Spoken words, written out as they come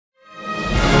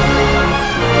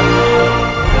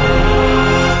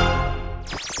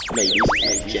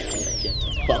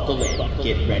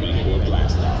get ready for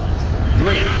blast off.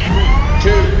 3,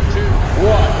 2, 1,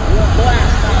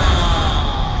 blast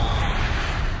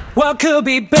off! What could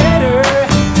be better?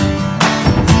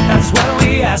 That's what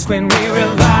we ask when we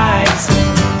revise.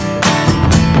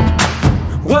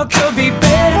 What could be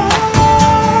better?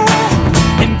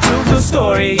 Improve the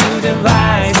story you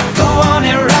devise. Go on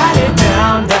and write it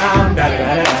down, down, down,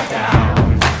 down,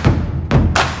 down.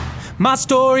 My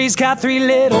story's got 3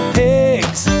 little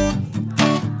pigs,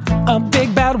 a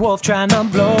big bad wolf trying to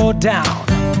blow down.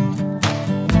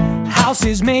 House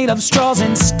is made of straws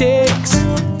and sticks,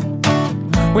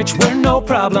 which were no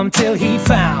problem till he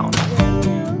found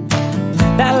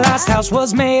that last house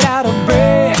was made out of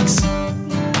bricks.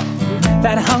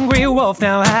 That hungry wolf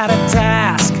now had a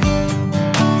task.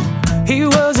 He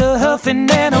was a huffing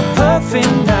and a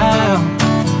puffing now,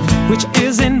 which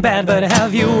isn't bad, but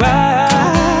have you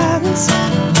asked?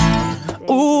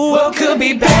 Ooh, what could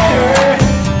be better?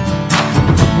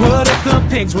 What if the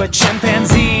pigs were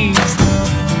chimpanzees?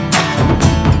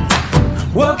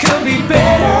 What could be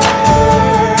better?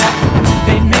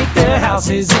 They'd make their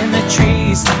houses in the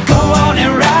trees. Go on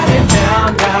and write it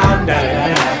down, down,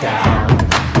 down, down, down.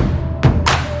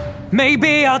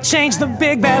 Maybe I'll change the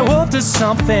big bad wolf to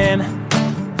something.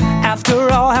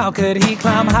 After all, how could he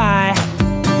climb high?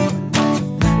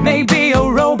 Maybe a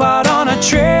robot on a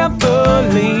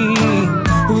trampoline,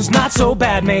 who's not so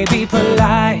bad, maybe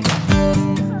polite.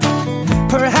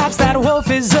 Perhaps that wolf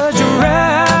is a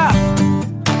giraffe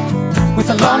with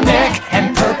a long neck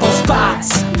and purple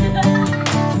spots.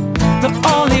 The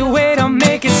only way to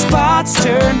make his spots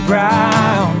turn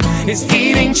brown is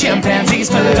eating chimpanzees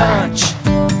for lunch.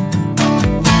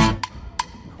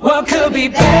 What could be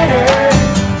better?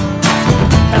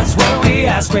 That's what we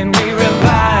ask when we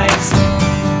revise.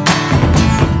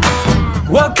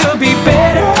 What could be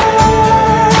better?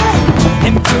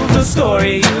 Improve the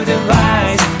story you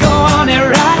devise. Go on and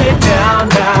write it down,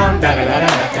 down, down,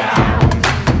 down, down.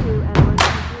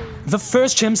 The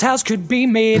first chimp's house could be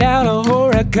made out of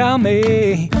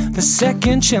origami. The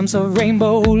second chimp's of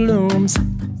rainbow looms.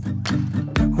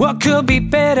 What could be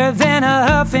better than a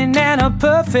huffing and a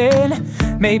puffing?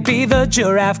 Maybe the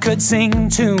giraffe could sing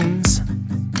tunes.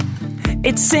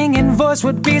 Its singing voice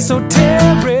would be so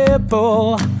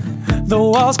terrible, the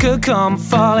walls could come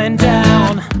falling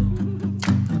down.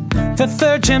 The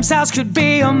third chimp's house could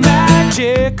be a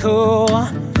magical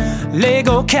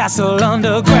Lego castle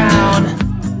underground.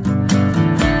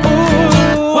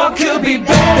 Ooh, what could be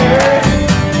better?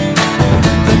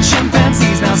 The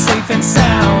chimpanzee's now safe and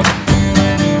sound.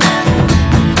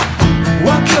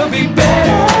 What could be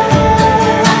better?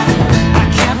 I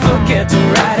can't forget to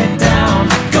write it down.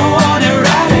 Go on and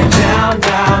write it down,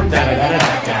 down, down,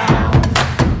 down, down.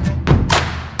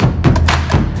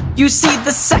 You see,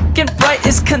 the second right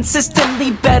is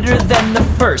consistently better than the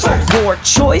first. Your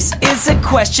choice is a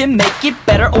question, make it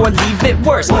better or leave it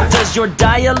worse. Does your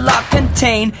dialogue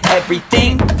contain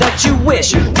everything that you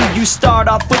wish? Do you start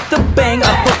off with a bang,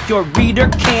 a hook your reader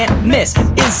can't miss?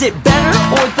 Is it better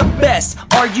or the best?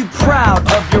 Are you proud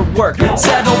of your work?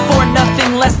 Settle for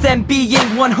nothing less than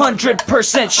being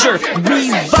 100% sure.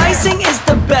 Revising is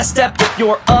the best step if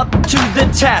you're up to the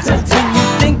task. When you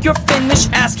think you're finished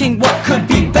asking what could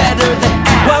be better than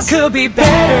ask. What could be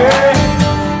better?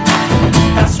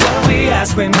 That's what we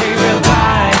ask when we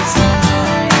revise.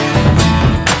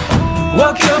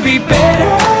 What could be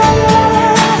better?